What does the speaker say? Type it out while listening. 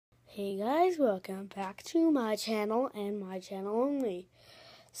Hey guys, welcome back to my channel and my channel only.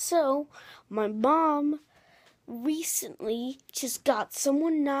 So, my mom recently just got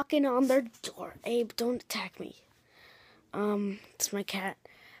someone knocking on their door. Abe, don't attack me. It's my cat.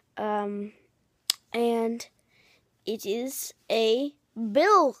 And it is a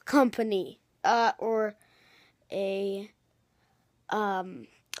bill company, or a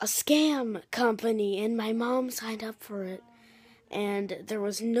scam company, and my mom signed up for it. And there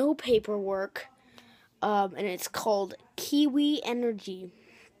was no paperwork, and it's called Kiwi Energy.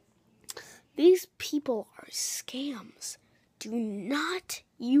 These people are scams. Do not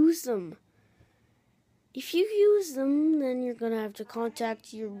use them. If you use them, then you're going to have to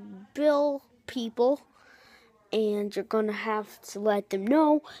contact your bill people, and you're going to have to let them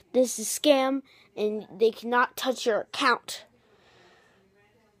know this is a scam, and they cannot touch your account.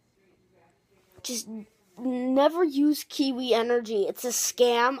 Just never use Kiwi Energy. It's a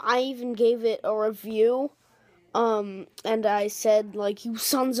scam. I even gave it a review. And I said, you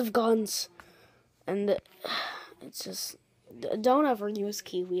sons of guns. And it's just, don't ever use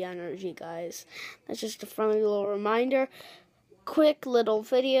Kiwi Energy, guys. That's just a friendly little reminder. Quick little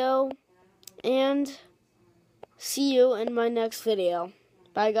video. And see you in my next video.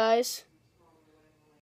 Bye, guys.